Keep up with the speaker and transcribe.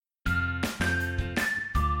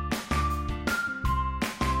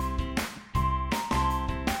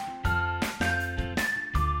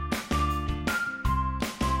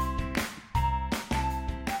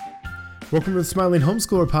Welcome to the Smiling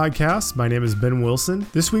Homeschooler podcast. My name is Ben Wilson.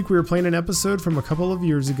 This week we are playing an episode from a couple of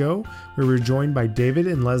years ago where we were joined by David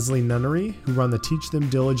and Leslie Nunnery, who run the Teach Them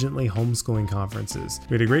Diligently homeschooling conferences.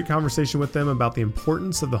 We had a great conversation with them about the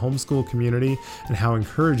importance of the homeschool community and how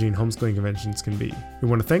encouraging homeschooling conventions can be. We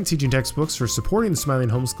want to thank Teaching Textbooks for supporting the Smiling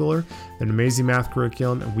Homeschooler, an amazing math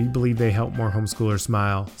curriculum, and we believe they help more homeschoolers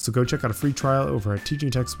smile. So go check out a free trial over at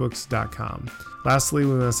teachingtextbooks.com. Lastly,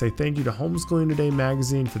 we want to say thank you to Homeschooling Today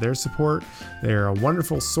magazine for their support. They are a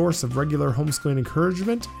wonderful source of regular homeschooling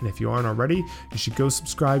encouragement, and if you aren't already, you should go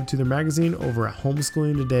subscribe to their magazine over at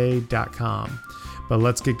homeschoolingtoday.com. But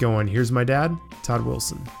let's get going. Here's my dad, Todd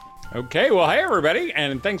Wilson. Okay, well, hey, everybody,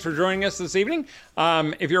 and thanks for joining us this evening.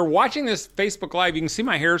 If you're watching this Facebook Live, you can see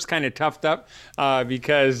my hair's kind of tufted up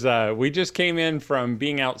because we just came in from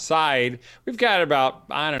being outside. We've got about,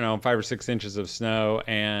 5 or 6 inches of snow,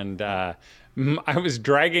 and I was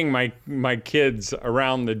dragging my kids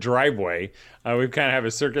around the driveway. We kind of have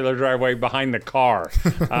a circular driveway behind the car.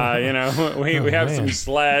 We have some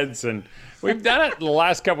sleds, and we've done it the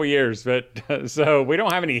last couple of years. But so we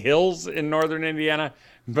don't have any hills in northern Indiana,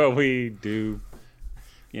 but we do,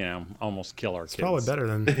 almost kill our kids. It's probably better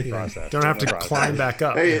than don't have to climb back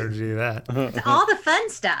up in order to do that. All the fun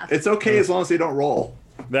stuff. It's okay as long as they don't roll.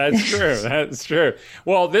 That's true. That's true.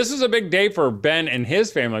 Well, this is a big day for Ben and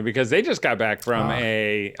his family because they just got back from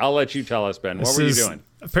I'll let you tell us, Ben. What were you doing?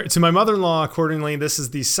 To my mother-in-law, accordingly, this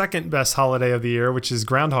is the second best holiday of the year, which is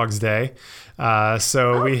Groundhog's Day.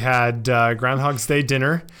 We had Groundhog's Day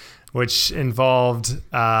dinner, which involved,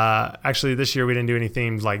 actually this year we didn't do any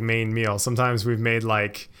themed like main meal. Sometimes we've made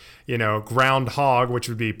ground hog, which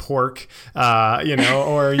would be pork, or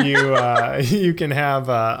you can have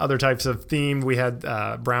other types of themed. We had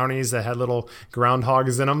brownies that had little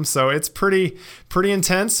groundhogs in them. So it's pretty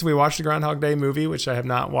intense. We watched the Groundhog Day movie, which I have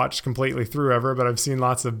not watched completely through ever, but I've seen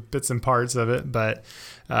lots of bits and parts of it. But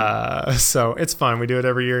so it's fun. We do it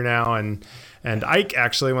every year now. And Ike,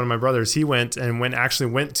 actually, one of my brothers, he went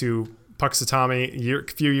to Puxatawny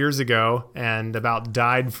a few years ago and about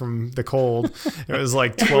died from the cold. It was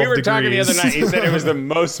like 12 degrees. We were talking the other night. He said it was the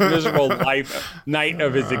most miserable night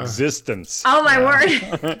of his existence. Oh, my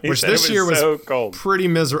word. Which this year was so cold. Pretty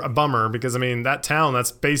a bummer because, that town,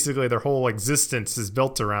 that's basically their whole existence is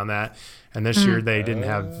built around that. And this year they didn't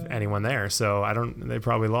have anyone there. So they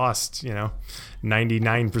probably lost,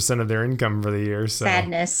 99% of their income for the year. So.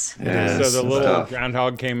 Sadness. So the little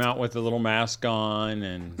groundhog came out with a little mask on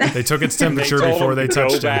and they took its temperature before they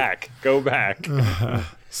touched it. Go back.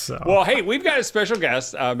 Well, hey, we've got a special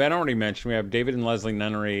guest. Ben already mentioned we have David and Leslie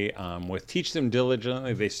Nunnery with Teach Them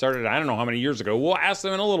Diligently. They started, I don't know how many years ago. We'll ask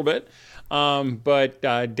them in a little bit. But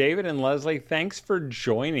David and Leslie, thanks for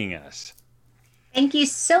joining us. Thank you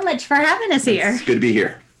so much for having us here. It's good to be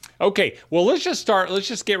here. Okay, well, let's just start. Let's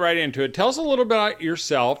just get right into it. Tell us a little bit about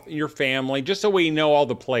yourself, your family, just so we know all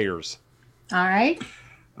the players. All right.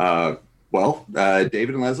 David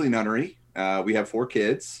and Leslie Nunnery. We have 4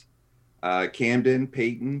 kids, Camden,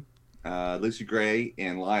 Peyton, Lucy Gray,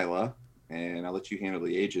 and Lila. And I'll let you handle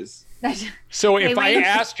the ages. So if I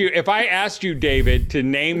asked you, David, to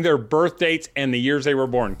name their birth dates and the years they were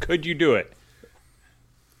born, could you do it?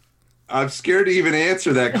 I'm scared to even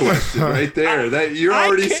answer that question right there. That you're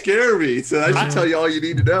already scaring me, so I should tell you all you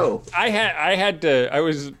need to know. I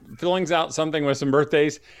was filling out something with some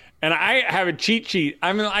birthdays, and I have a cheat sheet.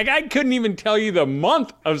 I couldn't even tell you the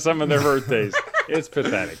month of some of their birthdays. It's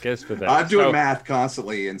pathetic. I'm doing math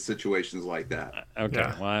constantly in situations like that.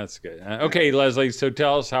 Okay, well, that's good. Okay, Leslie, so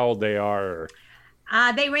tell us how old they are.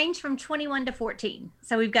 They range from 21 to 14.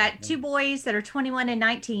 So we've got 2 boys that are 21 and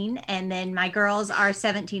 19, and then my girls are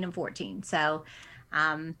 17 and 14. So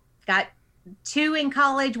got 2 in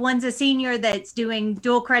college. One's a senior that's doing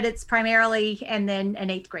dual credits primarily, and then an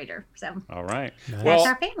 8th grader. So all right. That's well,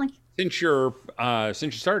 our family. Since you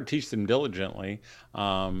started to teach them diligently,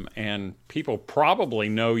 and people probably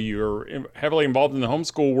know you're heavily involved in the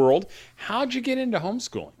homeschool world, how'd you get into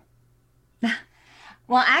homeschooling?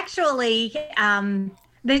 Well, actually,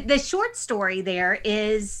 the short story there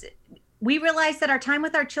is we realized that our time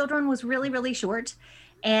with our children was really, really short.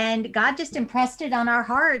 And God just impressed it on our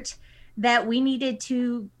heart that we needed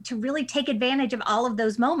to really take advantage of all of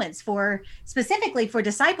those moments specifically for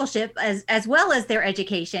discipleship as well as their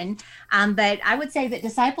education. But I would say that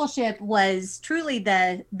discipleship was truly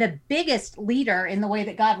the biggest leader in the way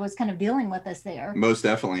that God was kind of dealing with us there. Most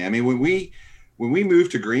definitely. When we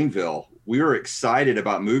moved to Greenville, we were excited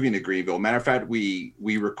about moving to Greenville. Matter of fact, we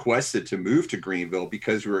requested to move to Greenville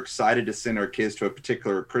because we were excited to send our kids to a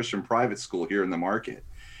particular Christian private school here in the market.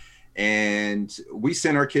 And we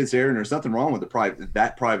sent our kids there, and there's nothing wrong with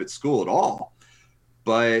that private school at all.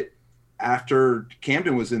 But after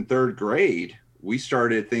Camden was in third grade, we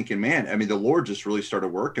started thinking, man, I mean, the Lord just really started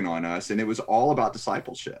working on us, and it was all about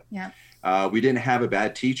discipleship. Yeah. We didn't have a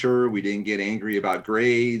bad teacher. We didn't get angry about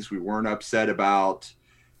grades. We weren't upset about,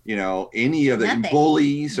 any of the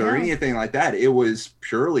bullies or anything like that. It was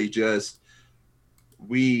purely just,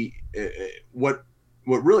 what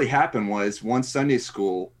really happened was one Sunday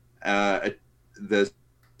school, the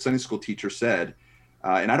Sunday school teacher said,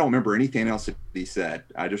 and I don't remember anything else that he said.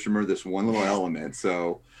 I just remember this one little element.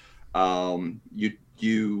 So you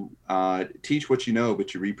teach what you know,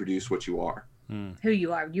 but you reproduce what you are. Who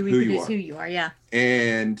you are. You reproduce who you are. Yeah.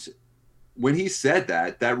 And when he said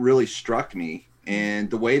that, that really struck me. And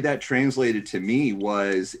the way that translated to me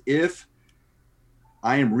was, if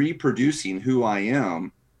I am reproducing who I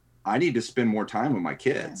am, I need to spend more time with my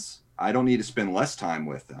kids. Yeah. I don't need to spend less time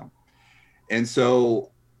with them. And so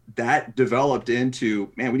that developed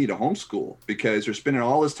into, man, we need to homeschool, because they're spending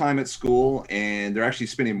all this time at school, and they're actually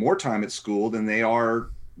spending more time at school than they are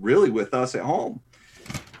really with us at home.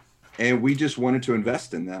 And we just wanted to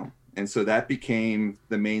invest in them. And so that became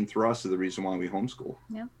the main thrust of the reason why we homeschool.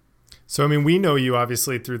 Yeah. So, I mean, we know you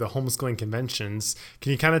obviously through the homeschooling conventions.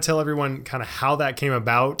 Can you kind of tell everyone kind of how that came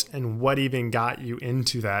about and what even got you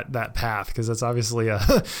into that path? Because that's obviously a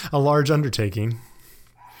large undertaking.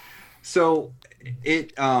 So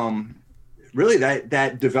it really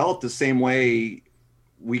that developed the same way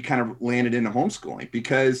we kind of landed into homeschooling,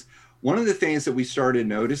 because one of the things that we started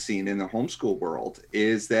noticing in the homeschool world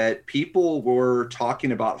is that people were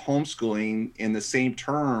talking about homeschooling in the same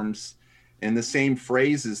terms, in the same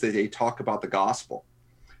phrases that they talk about the gospel.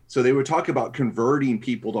 So they would talk about converting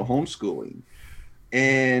people to homeschooling.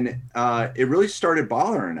 And it really started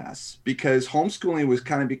bothering us, because homeschooling was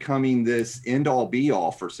kind of becoming this end all be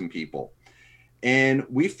all for some people. And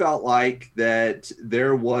we felt like that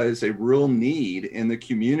there was a real need in the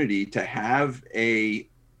community to have a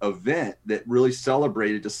event that really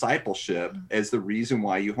celebrated discipleship as the reason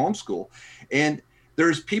why you homeschool. And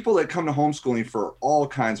there's people that come to homeschooling for all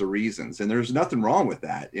kinds of reasons, and there's nothing wrong with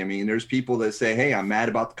that. I mean, there's people that say, hey, I'm mad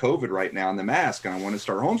about the COVID right now and the mask, and I want to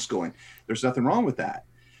start homeschooling. There's nothing wrong with that.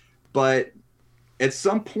 But at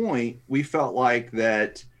some point, we felt like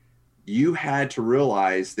that you had to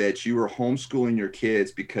realize that you were homeschooling your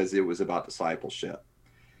kids because it was about discipleship.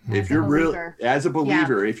 If you're real as a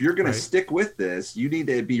believer, if you're going to stick with this, you need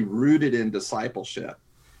to be rooted in discipleship.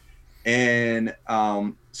 And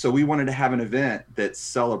so we wanted to have an event that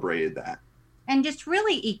celebrated that. And just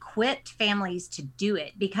really equipped families to do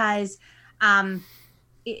it, because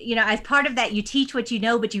as part of that, you teach what you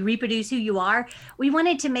know, but you reproduce who you are. We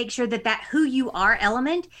wanted to make sure that who you are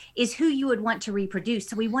element is who you would want to reproduce.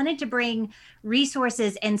 So we wanted to bring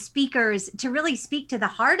resources and speakers to really speak to the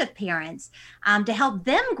heart of parents, to help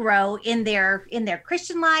them grow in their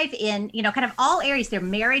Christian life, in, kind of all areas, their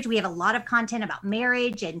marriage. We have a lot of content about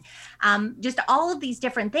marriage and just all of these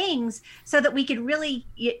different things, so that we could really,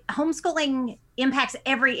 homeschooling impacts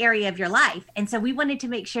every area of your life. And so we wanted to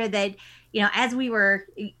make sure that, as we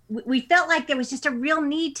felt like there was just a real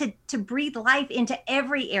need to breathe life into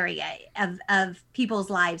every area of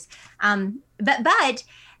people's lives. But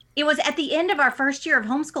it was at the end of our first year of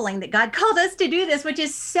homeschooling that God called us to do this, which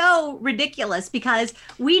is so ridiculous, because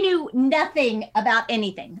we knew nothing about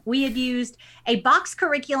anything. We had used a box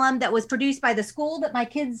curriculum that was produced by the school that my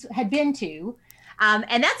kids had been to.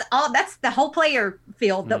 And that's the whole player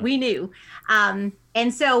field that we knew.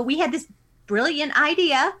 And so we had this brilliant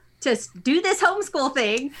idea to do this homeschool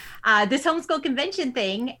thing, this homeschool convention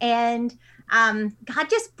thing. And God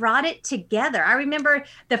just brought it together. I remember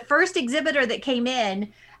the first exhibitor that came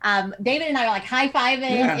in, David and I were like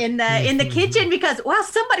high-fiving in the kitchen, because, wow,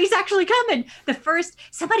 somebody's actually coming.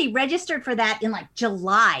 Somebody registered for that in like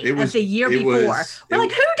July of the year before. We're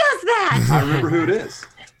like, who does that? I remember who it is.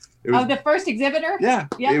 The first exhibitor? Yeah.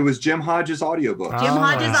 Yep. It was Jim Hodges' audiobook. Jim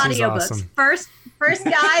Hodges' audiobooks. Awesome. First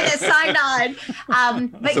guy that signed on.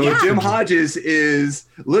 But so if Jim Hodges is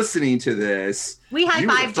listening to this, we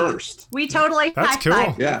high-fived first. We totally That's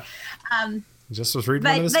high-fived. Cool. Yeah. Just was reading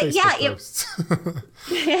one of his Facebook posts.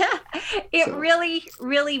 It really,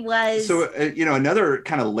 really was. So, another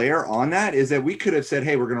kind of layer on that is that we could have said,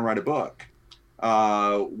 hey, we're going to write a book.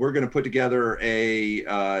 We're going to put together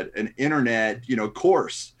an internet,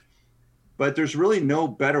 course. But there's really no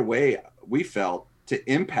better way, we felt,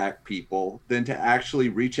 to impact people than to actually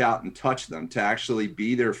reach out and touch them, to actually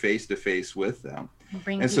be there face-to-face with them.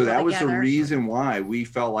 And so that was the reason why we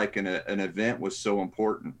felt like an event was so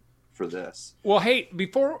important for this. Well, hey,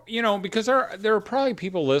 before, because there are probably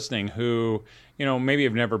people listening who, maybe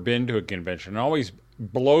have never been to a convention. It always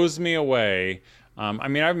blows me away I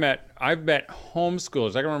mean, I've met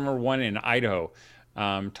homeschoolers. I can remember one in Idaho,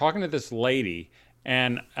 talking to this lady,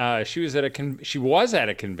 and she was at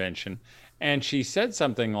a convention, and she said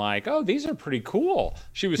something like, "Oh, these are pretty cool."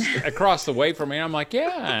 She was across the way from me, and I'm like,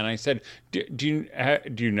 "Yeah." And I said, "Do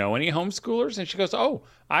you know any homeschoolers?" And she goes, "Oh,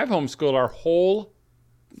 I've homeschooled our whole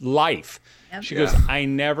life." Yep. She goes, "I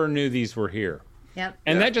never knew these were here." Yep.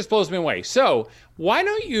 And that just blows me away. So why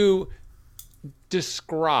don't you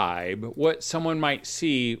describe what someone might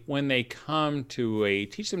see when they come to a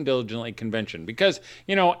Teach Them Diligently convention? Because,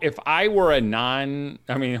 if I were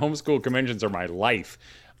homeschool conventions are my life.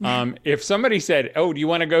 If somebody said, "Oh, do you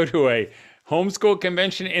want to go to a homeschool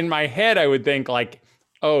convention?" In my head, I would think like,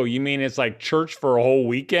 "Oh, you mean it's like church for a whole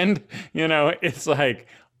weekend?" It's like,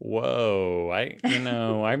 whoa,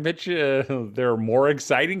 I bet you there are more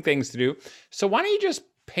exciting things to do. So why don't you just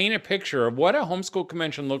paint a picture of what a homeschool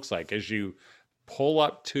convention looks like as you pull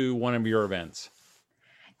up to one of your events?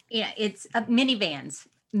 Yeah, it's minivans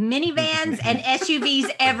and SUVs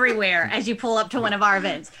everywhere as you pull up to one of our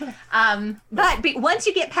events. But once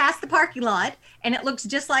you get past the parking lot and it looks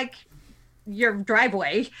just like your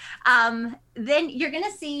driveway, then you're going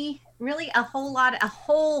to see really a whole lot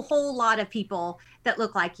of people that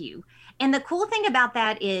look like you. And the cool thing about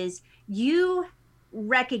that is you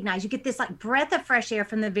get this like breath of fresh air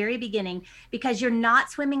from the very beginning, because you're not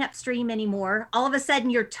swimming upstream anymore. All of a sudden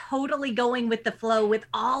you're totally going with the flow with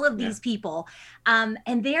all of these people. And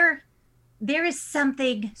there is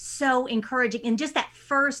something so encouraging in just that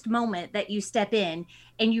first moment that you step in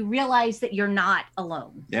and you realize that you're not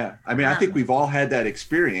alone. Yeah. I mean, I think we've all had that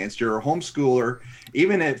experience. You're a homeschooler,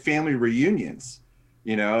 even at family reunions,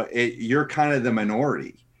 you're kind of the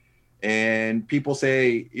minority. And people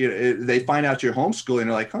say, they find out you're homeschooling,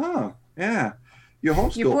 they're like, "Oh, yeah, you're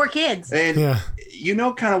homeschooling. Your poor kids." And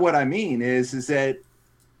kind of what I mean is that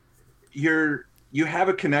you have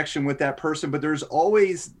a connection with that person, but there's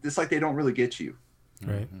always it's like they don't really get you,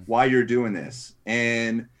 right? Why you're doing this.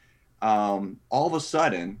 And all of a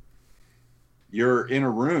sudden you're in a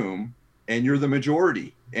room and you're the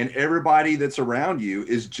majority, and everybody that's around you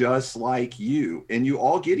is just like you, and you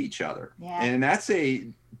all get each other. Yeah. And that's a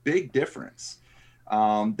big difference.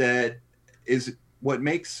 That is what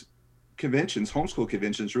makes homeschool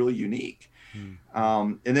conventions, really unique.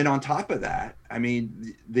 And then on top of that, I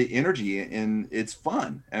mean, the energy, and it's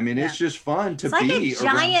fun. I mean, it's just fun to be like a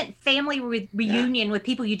giant family reunion with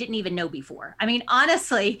people you didn't even know before. I mean,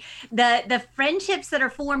 honestly, the friendships that are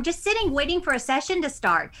formed just sitting, waiting for a session to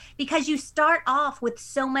start, because you start off with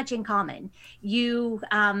so much in common. You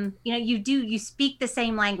speak the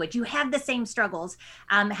same language, you have the same struggles.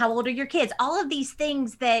 How old are your kids? All of these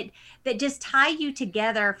things that just tie you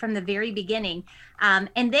together from the very beginning.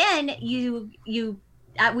 And then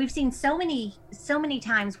we've seen so many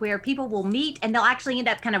times where people will meet and they'll actually end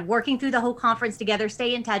up kind of working through the whole conference together,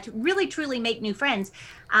 stay in touch, really truly make new friends.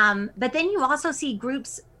 But then you also see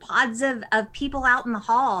pods of people out in the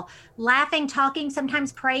hall, laughing, talking,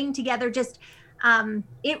 sometimes praying together. Just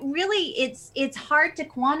it's hard to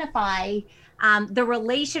quantify the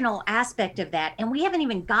relational aspect of that. And we haven't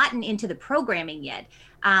even gotten into the programming yet.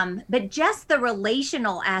 But just the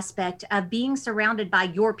relational aspect of being surrounded by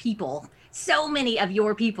your people, so many of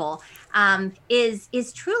your people,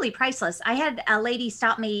 is truly priceless. I had a lady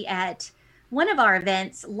stop me at one of our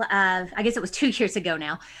events, I guess it was 2 years ago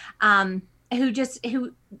now,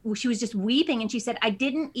 she was just weeping, and she said, "I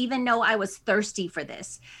didn't even know I was thirsty for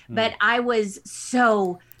this, but I was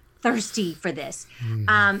so thirsty for this."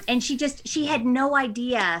 And she had no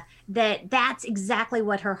idea that that's exactly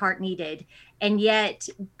what her heart needed. And yet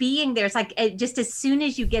being there, it's like, just as soon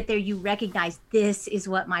as you get there, you recognize this is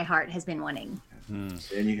what my heart has been wanting. And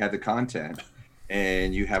you have the content,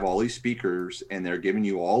 and you have all these speakers, and they're giving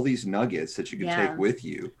you all these nuggets that you can take with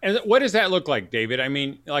you. And what does that look like, David? I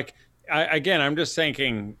mean, I'm just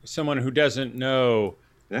thinking, someone who doesn't know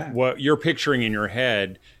what you're picturing in your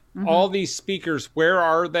head. All these speakers, where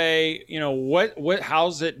are they?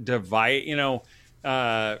 How's it divide?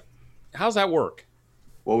 How's that work?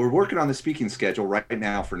 Well, we're working on the speaking schedule right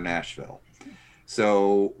now for Nashville.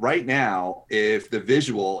 So right now, if the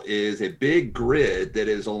visual is a big grid that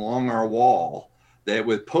is along our wall that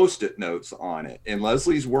with Post-it notes on it, and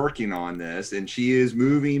Leslie's working on this, and she is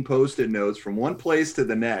moving Post-it notes from one place to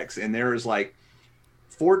the next, and there is like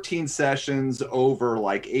 14 sessions over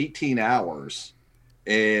like 18 hours.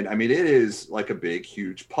 And I mean, it is like a big,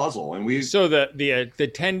 huge puzzle. And so the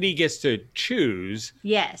attendee gets to choose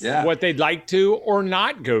what they'd like to or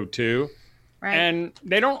not go to. Right. And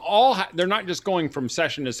they don't they're not just going from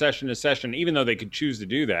session to session to session, even though they could choose to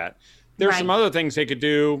do that. There's some other things they could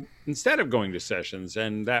do instead of going to sessions.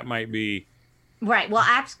 And that might be Right. Well,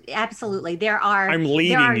 absolutely. I'm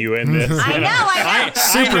leading you in this. I know.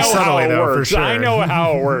 Super I know subtly, how it though, for works. sure. I know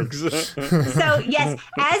how it works. So, yes,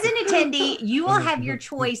 as an attendee, you will have your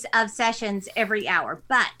choice of sessions every hour.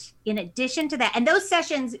 But in addition to that, and those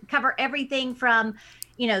sessions cover everything from,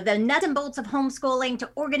 the nuts and bolts of homeschooling to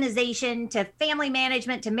organization to family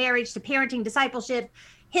management to marriage to parenting, discipleship,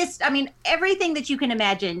 everything that you can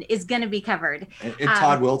imagine is going to be covered. And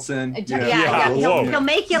Todd Wilson. He'll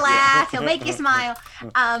make you laugh. He'll make you smile.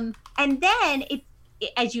 And then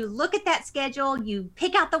as you look at that schedule, you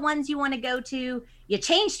pick out the ones you want to go to. You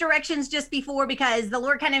change directions just before because the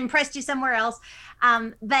Lord kind of impressed you somewhere else.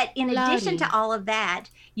 But in addition to all of that,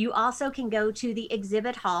 you also can go to the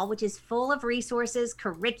exhibit hall, which is full of resources,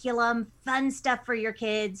 curriculum, fun stuff for your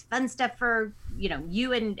kids, fun stuff for,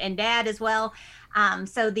 you and dad as well.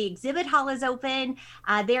 So the exhibit hall is open.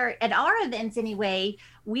 There at our events anyway,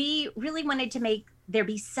 we really wanted to make there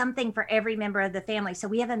be something for every member of the family. So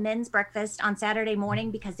we have a men's breakfast on Saturday morning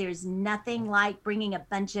because there's nothing like bringing a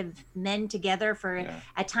bunch of men together for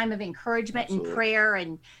a time of encouragement and prayer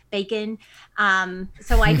and bacon.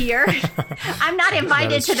 So I hear I'm not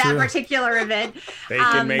invited to that particular event.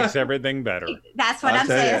 Bacon makes everything better. That's what I'm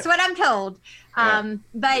saying. That's what I'm told.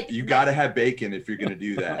 But you got to have bacon if you're going to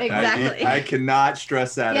do that. Exactly. I cannot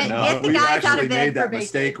stress that enough. We actually made that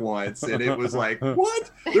mistake once, and it was like, what?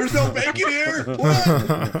 There's no bacon here? What?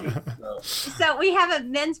 So we have a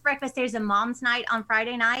men's breakfast. There's a mom's night on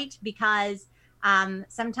Friday night because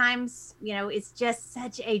sometimes, it's just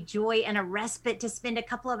such a joy and a respite to spend a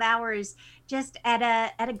couple of hours just at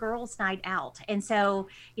a girls' night out. And so,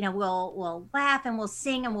 we'll laugh and we'll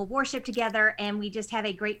sing and we'll worship together and we just have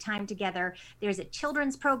a great time together. There's a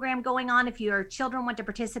children's program going on. If your children want to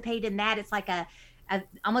participate in that, it's like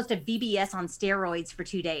almost a VBS on steroids for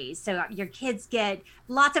 2 days. So your kids get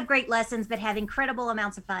lots of great lessons, but have incredible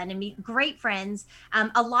amounts of fun and meet great friends,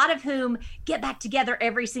 a lot of whom get back together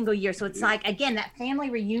every single year. So it's like, again, that family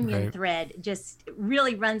reunion thread just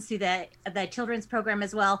really runs through the children's program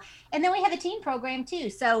as well. And then we have a teen program too.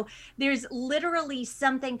 So there's literally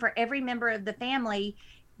something for every member of the family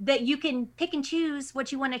that you can pick and choose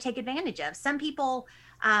what you want to take advantage of. Some people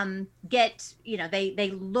get,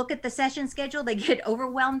 they look at the session schedule, they get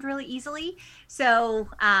overwhelmed really easily. So,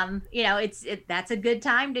 that's a good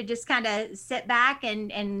time to just kind of sit back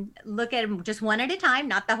and look at them just one at a time,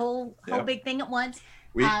 not the whole big thing at once.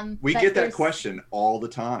 We get that question all the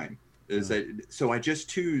time. Is that so? I just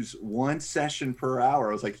choose one session per hour.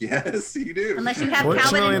 I was like, yes, you do. Unless you have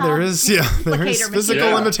Fortunately, there is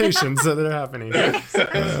physical limitations that are happening.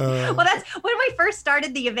 Well, that's when we first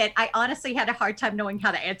started the event. I honestly had a hard time knowing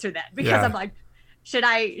how to answer that because I'm like, should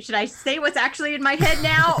I say what's actually in my head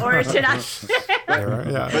now, or should I?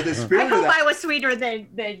 But the spirit I hope I was sweeter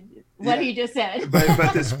than what he just said.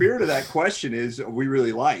 but the spirit of that question is we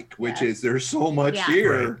really like, which is there's so much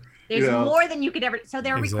here. Right. There's more than you could ever. So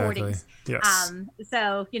there are recordings. Yes.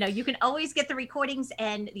 So, you can always get the recordings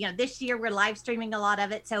and, this year we're live streaming a lot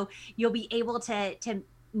of it. So you'll be able to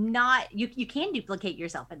not, you can duplicate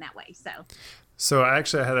yourself in that way. So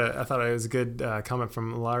actually I thought it was a good comment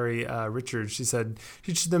from Larry Richards. She said,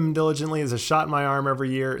 teach them diligently is a shot in my arm every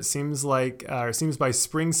year. It seems by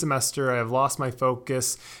spring semester I have lost my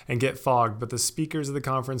focus and get fogged, but the speakers of the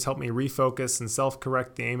conference help me refocus and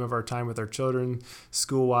self-correct the aim of our time with our children,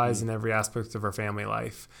 school-wise, and every aspect of our family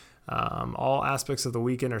life. All aspects of the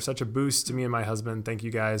weekend are such a boost to me and my husband. Thank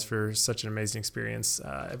you guys for such an amazing experience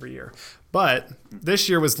every year. But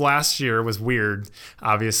last year was weird,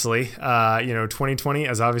 obviously. 2020,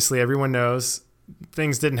 as obviously everyone knows,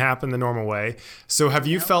 things didn't happen the normal way. So have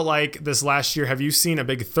you felt like this last year, have you seen a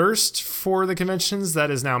big thirst for the conventions that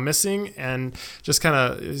is now missing? And just kind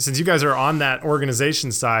of, since you guys are on that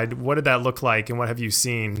organization side, what did that look like and what have you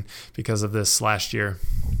seen because of this last year?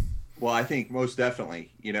 Well, I think most definitely,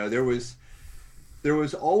 there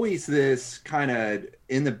was always this kind of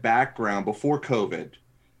in the background before COVID,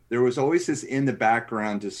 there was always this in the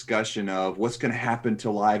background discussion of what's going to happen to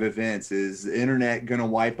live events. Is the internet going to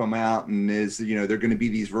wipe them out? And is, they're going to be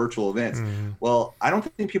these virtual events? Mm-hmm. Well, I don't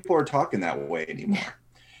think people are talking that way anymore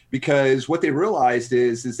because what they realized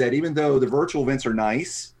is that even though the virtual events are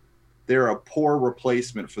nice, they're a poor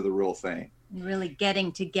replacement for the real thing. Really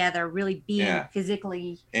getting together, really being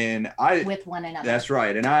physically with one another. That's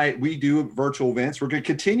right. And we do virtual events. We're going to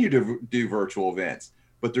continue to do virtual events,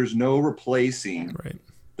 but there's no replacing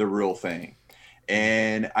the real thing.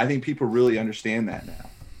 And I think people really understand that now.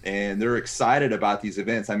 And they're excited about these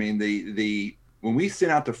events. I mean, when we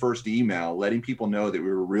sent out the first email letting people know that we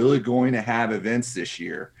were really going to have events this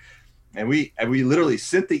year, And we literally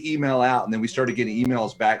sent the email out, and then we started getting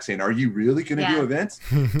emails back saying, "Are you really going to do events?"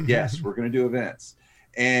 Yes, we're going to do events.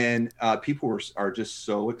 And people are just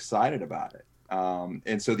so excited about it.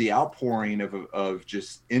 And so the outpouring of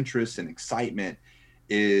just interest and excitement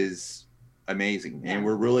is amazing. And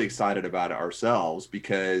we're really excited about it ourselves,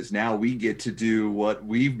 because now we get to do what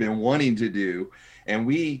we've been wanting to do. And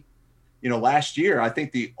last year, I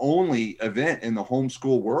think the only event in the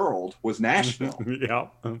homeschool world was Nashville.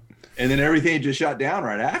 And then everything just shut down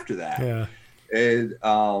right after that. Yeah. And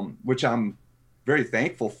which I'm very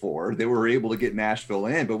thankful for, that we were able to get Nashville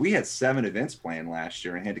in. But we had 7 events planned last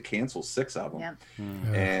year and had to cancel 6 of them.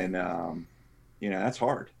 And that's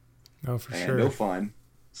hard. Oh, for and sure. No fun.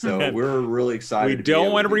 So we're really excited. We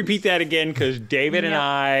don't want to repeat that again, because David and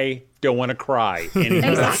I don't want to cry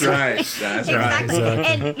anymore. That's right. That's right.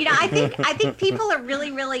 And I think people are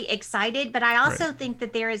really, really excited, but I also think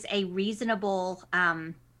that there is a reasonable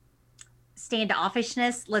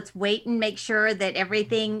standoffishness. Let's wait and make sure that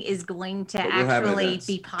everything is going to actually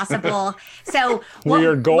be possible. So we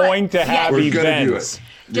are going to have events.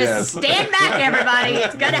 Just stand back, everybody.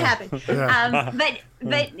 It's going to happen. But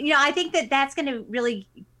I think that's going to really,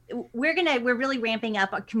 we're really ramping up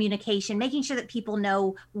our communication, making sure that people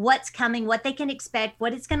know what's coming, what they can expect,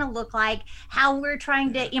 what it's going to look like, how we're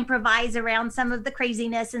trying to improvise around some of the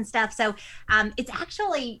craziness and stuff. So it's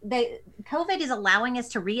actually, the COVID is allowing us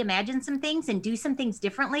to reimagine some things and do some things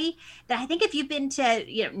differently, that I think if you've been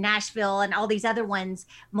to Nashville and all these other ones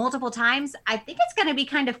multiple times, I think it's going to be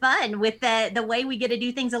kind of fun with the way we get to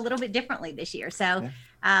do things a little bit differently this year. So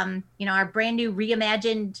our brand new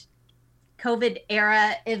reimagined COVID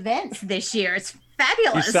era events this year. It's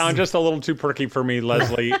fabulous. You sound just a little too perky for me,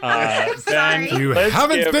 Leslie. Sorry. You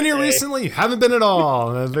haven't been here recently. You haven't been at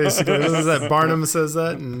all. Basically, this is that Barnum says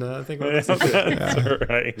that, and I think that's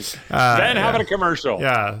right. Ben, how about a commercial?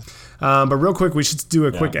 Yeah. But real quick, we should do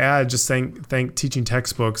a quick ad. Just thank Teaching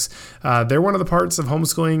Textbooks. They're one of the parts of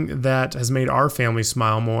homeschooling that has made our family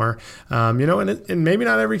smile more. And maybe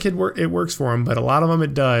not every kid it works for them, but a lot of them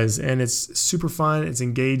it does, and it's super fun. It's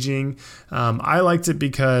engaging. I liked it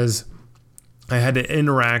because I had to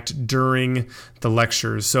interact during the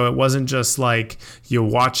lectures. So it wasn't just like you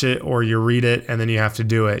watch it or you read it and then you have to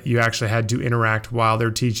do it. You actually had to interact while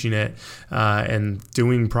they're teaching it and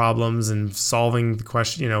doing problems and solving the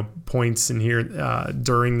question, points in here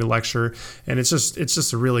during the lecture. And it's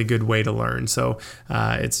just a really good way to learn. So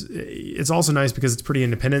it's also nice because it's pretty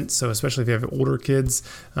independent. So especially if you have older kids,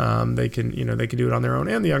 they can do it on their own,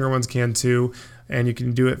 and the younger ones can too. And you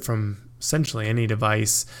can do it from essentially any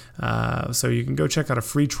device. So you can go check out a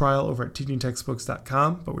free trial over at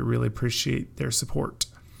teachingtextbooks.com, but we really appreciate their support.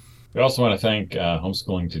 We also want to thank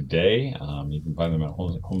Homeschooling Today. You can find them at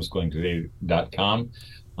homeschoolingtoday.com.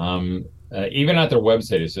 Even at their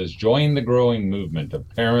website, it says, join the growing movement of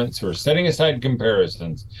parents who are setting aside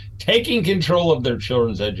comparisons, taking control of their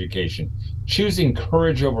children's education, choosing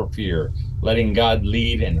courage over fear, letting God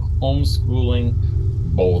lead, and homeschooling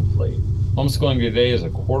boldly. Homeschooling Today is a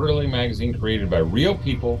quarterly magazine created by real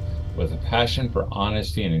people with a passion for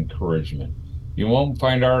honesty and encouragement. You won't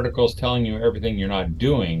find articles telling you everything you're not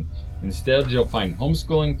doing. Instead, you'll find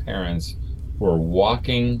homeschooling parents who are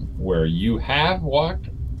walking where you have walked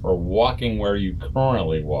or walking where you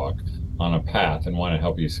currently walk on a path and want to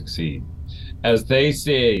help you succeed. As they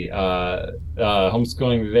say,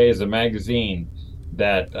 Homeschooling Today is a magazine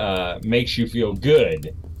that makes you feel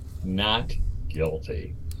good, not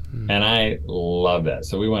guilty. And I love that.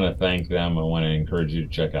 So we want to thank them. I want to encourage you to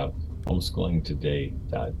check out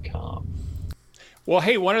homeschoolingtoday.com. Well,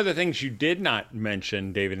 hey, one of the things you did not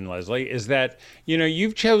mention, David and Leslie, is that,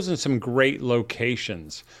 you've chosen some great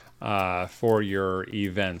locations for your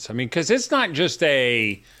events. I mean, because it's not just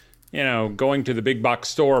going to the big box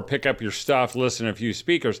store, pick up your stuff, listen to a few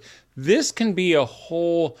speakers. This can be a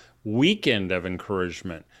whole weekend of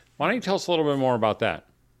encouragement. Why don't you tell us a little bit more about that?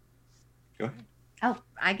 Go ahead. Oh,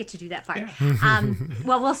 I get to do that part.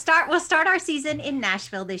 Well, we'll start our season in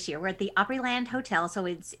Nashville this year. We're at the Opryland Hotel, so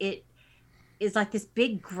it is like this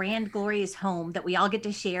big, grand, glorious home that we all get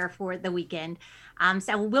to share for the weekend.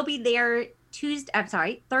 So we'll be there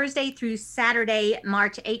Thursday through Saturday,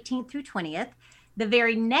 March 18th through 20th. The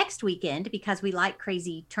very next weekend, because we like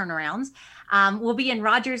crazy turnarounds, we'll be in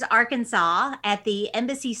Rogers, Arkansas at the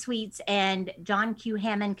Embassy Suites and John Q.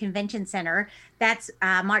 Hammond Convention Center. That's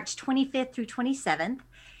March 25th through 27th.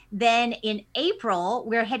 Then in April,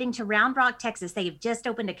 we're heading to Round Rock, Texas. They have just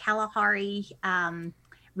opened a Kalahari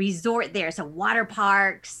resort there. So water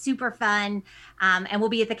park, super fun. And we'll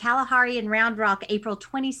be at the Kalahari in Round Rock, April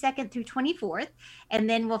 22nd through 24th. And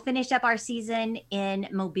then we'll finish up our season in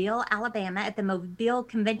Mobile, Alabama at the Mobile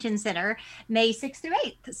Convention Center, May 6th through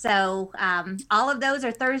 8th. So all of those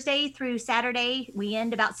are Thursday through Saturday. We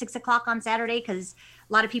end about 6 o'clock on Saturday because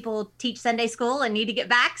a lot of people teach Sunday school and need to get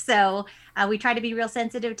back. So we try to be real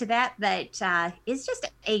sensitive to that. But it's just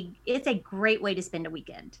it's a great way to spend a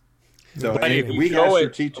weekend. So we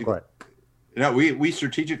have we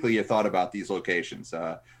strategically have thought about these locations.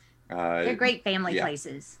 They're great family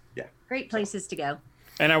places. Yeah. Great places to go.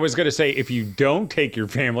 And I was going to say, if you don't take your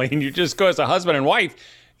family and you just go as a husband and wife,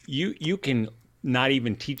 you can not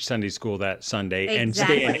even teach Sunday school that Sunday and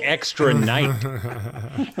stay an extra night.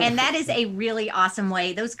 And that is a really awesome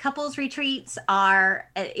way. Those couples retreats are,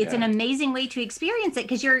 it's an amazing way to experience it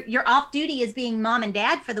because you're off duty as being mom and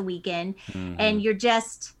dad for the weekend and you're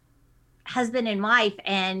just husband and wife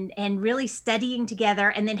and really studying together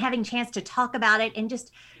and then having a chance to talk about it and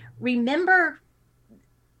just remember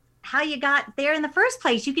how you got there in the first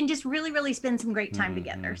place. You can just really, really spend some great time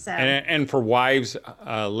together. So, and for wives,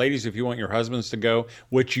 ladies, if you want your husbands to go,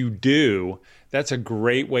 which you do, that's a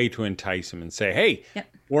great way to entice them and say, hey,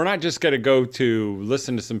 we're not just going to go to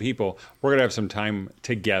listen to some people. We're going to have some time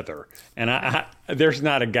together. And there's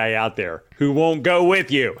not a guy out there who won't go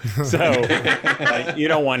with you. So you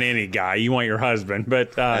don't want any guy. You want your husband.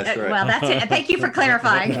 But that's right. Well, that's it. Thank you for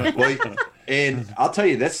clarifying. Well, and I'll tell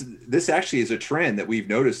you, this actually is a trend that we've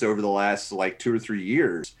noticed over the last like 2 or 3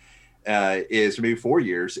 years, or maybe 4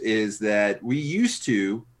 years, is that we used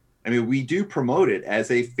to, we do promote it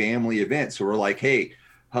as a family event. So we're like, hey,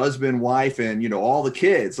 husband, wife, and all the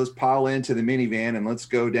kids, let's pile into the minivan and let's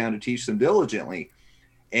go down to teach them diligently.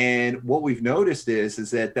 And what we've noticed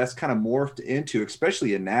is that that's kind of morphed into,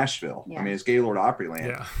 especially in Nashville. It's Gaylord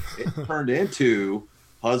Opryland. It turned into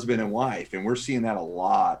husband and wife, and we're seeing that a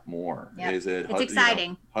lot more. It's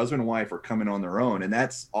exciting. Husband and wife are coming on their own, and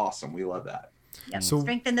that's awesome. We love that. So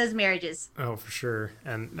strengthen those marriages. Oh, for sure.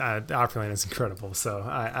 And Opryland is incredible. So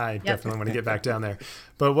I definitely want to get back down there.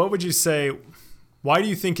 But what would you say? Why do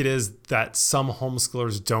you think it is that some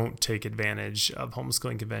homeschoolers don't take advantage of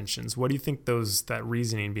homeschooling conventions? What do you think that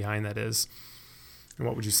reasoning behind that is? And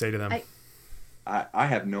what would you say to them? I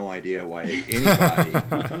have no idea why anybody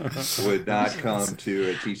would not come to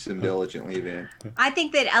a Teach Them Diligently event. I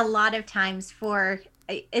think that a lot of times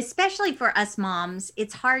especially for us moms,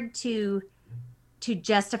 it's hard to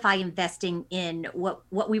justify investing in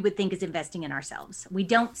what we would think is investing in ourselves.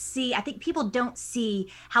 I think people don't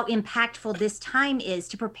see how impactful this time is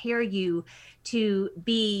to prepare you to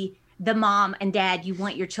be the mom and dad you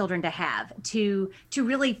want your children to have, to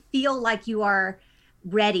really feel like you are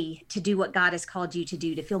ready to do what God has called you to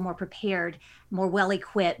do, to feel more prepared, more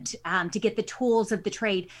well-equipped, to get the tools of the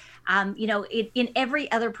trade. In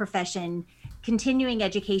every other profession, continuing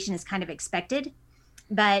education is kind of expected.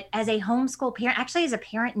 But as a homeschool parent, actually as a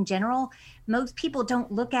parent in general, most people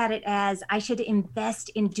don't look at it as I should invest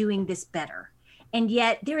in doing this better. And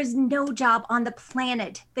yet there is no job on the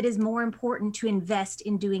planet that is more important to invest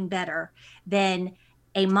in doing better than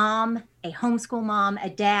a mom, a homeschool mom, a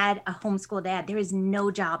dad, a homeschool dad. There is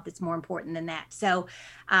no job that's more important than that. So,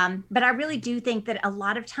 but I really do think that a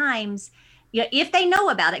lot of times, if they know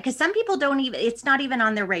about it, because some people it's not even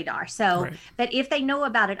on their radar. So, right. But if they know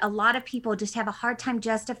about it, a lot of people just have a hard time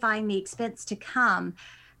justifying the expense to come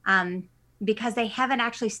because they haven't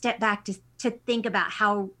actually stepped back to think about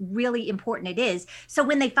how really important it is. So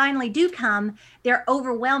when they finally do come, they're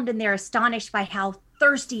overwhelmed and they're astonished by how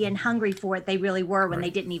thirsty and hungry for it they really were when they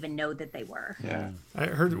didn't even know that they were. Yeah. I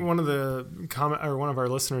heard one of our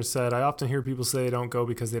listeners said, I often hear people say they don't go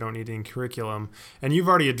because they don't need any curriculum. And you've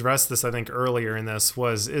already addressed this, I think, earlier in this,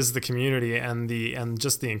 is the community and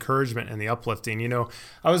just the encouragement and the uplifting.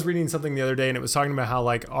 I was reading something the other day and it was talking about how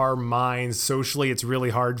like our minds socially, it's really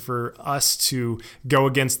hard for us to go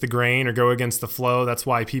against the grain or go against the flow. That's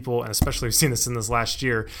why people, and especially we've seen this in this last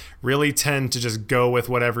year, really tend to just go with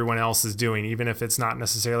what everyone else is doing, even if it's not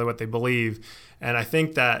necessarily what they believe. And I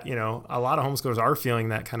think that, a lot of homeschoolers are feeling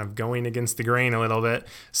that kind of going against the grain a little bit.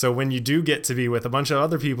 So when you do get to be with a bunch of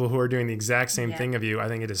other people who are doing the exact same thing of you, I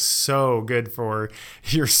think it is so good for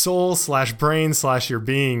your soul / brain / your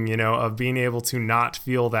being, of being able to not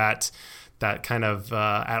feel that kind of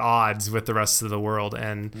at odds with the rest of the world.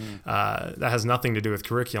 And that has nothing to do with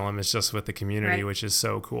curriculum. It's just with the community, which is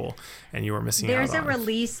so cool. And you are missing out on. There's a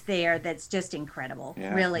release there that's just incredible,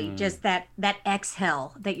 really. Just that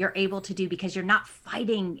exhale that you're able to do because you're not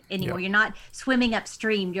fighting anymore. You're not swimming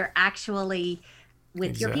upstream. You're actually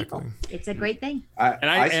with your people. It's a great thing. Go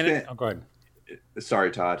ahead. Sorry,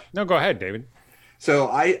 Todd. No, go ahead, David. So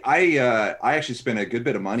I actually spent a good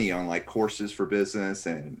bit of money on like courses for business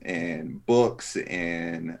and books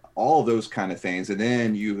and all of those kind of things. And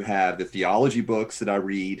then you have the theology books that I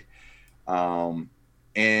read. And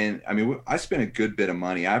I mean, I spent a good bit of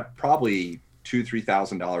money. I probably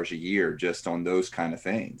 $2,000-$3,000 a year just on those kind of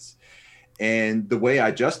things. And the way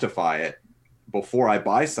I justify it before I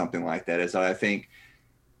buy something like that is that I think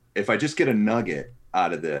if I just get a nugget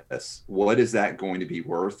out of this, what is that going to be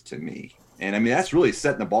worth to me? And I mean, that's really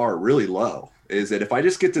setting the bar really low, is that if I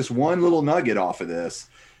just get this one little nugget off of this,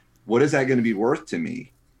 what is that going to be worth to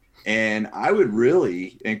me? And I would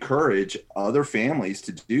really encourage other families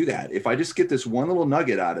to do that. If I just get this one little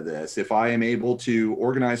nugget out of this, if I am able to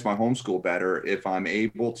organize my homeschool better, if I'm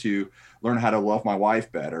able to learn how to love my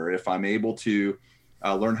wife better, if I'm able to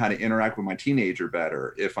learn how to interact with my teenager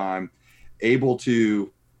better, if I'm able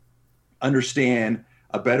to understand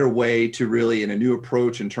a better way to really, in a new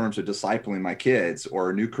approach in terms of discipling my kids, or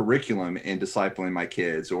a new curriculum in discipling my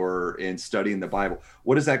kids, or in studying the Bible,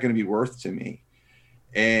 what is that going to be worth to me?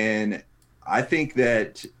 And I think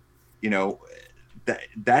that,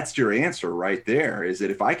 that's your answer right there, is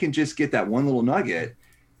that if I can just get that one little nugget,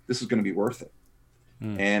 this is going to be worth it.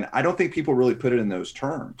 And I don't think people really put it in those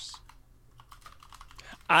terms.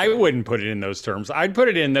 I wouldn't put it in those terms. I'd put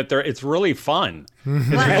it in that it's really fun. It's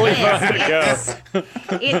Well, really fun to go.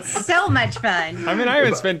 It's so much fun. I mean, I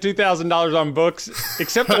haven't spent $2,000 on books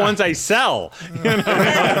except the ones I sell.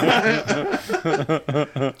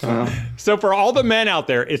 So for all the men out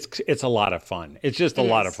there, it's a lot of fun. It's just a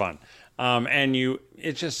lot of fun.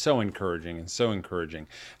 It's just so encouraging and so encouraging.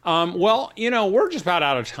 Well, we're just about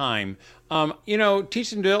out of time.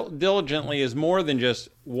 Teach Them Diligently is more than just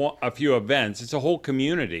a few events. It's a whole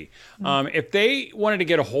community. If they wanted to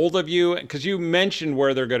get a hold of you, because you mentioned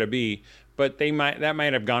where they're going to be, but that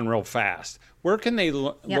might have gone real fast. Where can they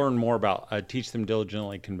learn more about Teach Them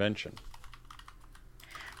Diligently convention?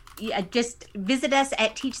 Yeah, just visit us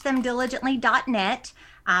at teachthemdiligently.net.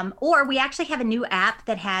 Or we actually have a new app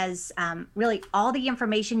that has really all the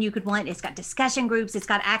information you could want. It's got discussion groups. It's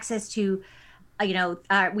got access to, we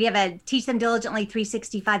have a Teach Them Diligently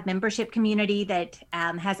 365 membership community that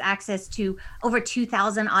has access to over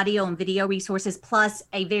 2,000 audio and video resources, plus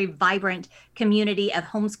a very vibrant community of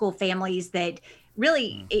homeschool families that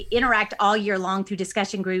really interact all year long through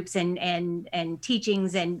discussion groups and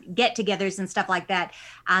teachings and get-togethers and stuff like that.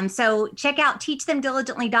 So check out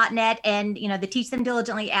teachthemdiligently.net, and the Teach Them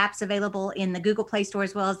Diligently app's available in the Google Play Store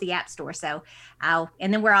as well as the App Store. So,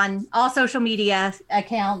 and then we're on all social media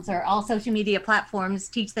accounts or all social media platforms,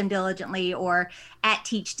 Teach Them Diligently, or at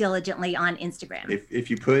Teach Diligently on Instagram.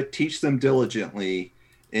 If you put Teach Them Diligently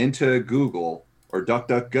into Google or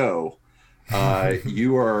DuckDuckGo,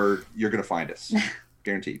 you're going to find us,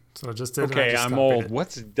 guaranteed. So I just did. Okay, I'm old.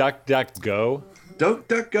 What's DuckDuckGo?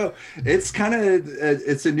 DuckDuckGo. It's kind of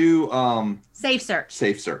it's a new Safe search.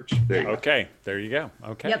 There you go. Okay, there you go.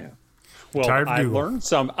 Okay. Yep. Well, I learned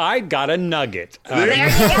some. I got a nugget. There you go.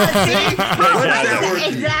 See?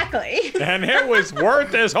 Exactly. And it was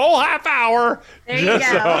worth this whole half hour. There you go.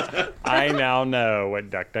 So I now know what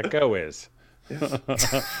DuckDuckGo is.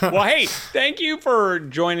 Well, hey, thank you for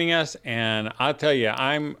joining us, and I'll tell you,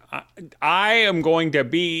 I am going to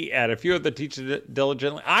be at a few of the Teach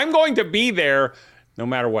Diligently. I'm going to be there no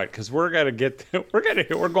matter what, because we're going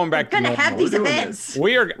back to normal. Have these events.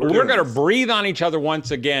 We're going to breathe on each other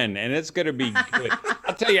once again, and it's going to be good.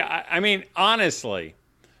 I'll tell you, I mean, honestly,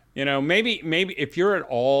 maybe if you're at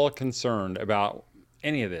all concerned about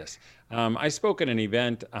any of this, I spoke at an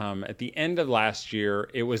event at the end of last year.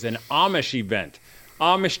 It was an Amish event.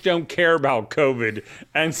 Amish don't care about COVID.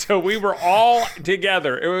 And so we were all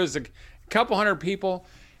together. It was a couple hundred people.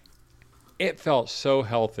 It felt so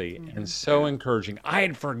healthy and so encouraging. I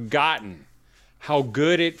had forgotten how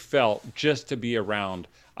good it felt just to be around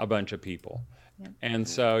a bunch of people. Yep. And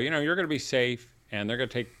so, you're going to be safe. And they're going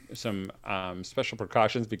to take some special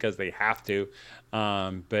precautions because they have to.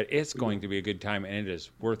 But it's going to be a good time, and it is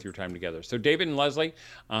worth your time together. So David and Leslie,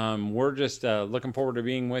 we're just looking forward to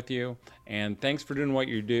being with you. And thanks for doing what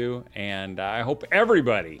you do. And I hope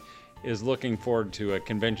everybody is looking forward to a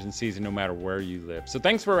convention season no matter where you live. So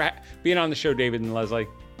thanks for being on the show, David and Leslie.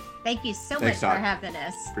 Thank you so much for having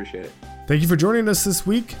us. Appreciate it. Thank you for joining us this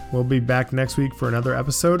week. We'll be back next week for another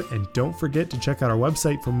episode. And don't forget to check out our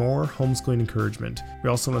website for more homeschooling encouragement. We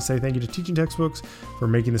also want to say thank you to Teaching Textbooks for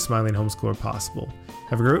making the Smiling Homeschooler possible.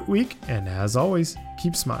 Have a great week, and as always,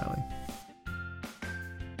 keep smiling.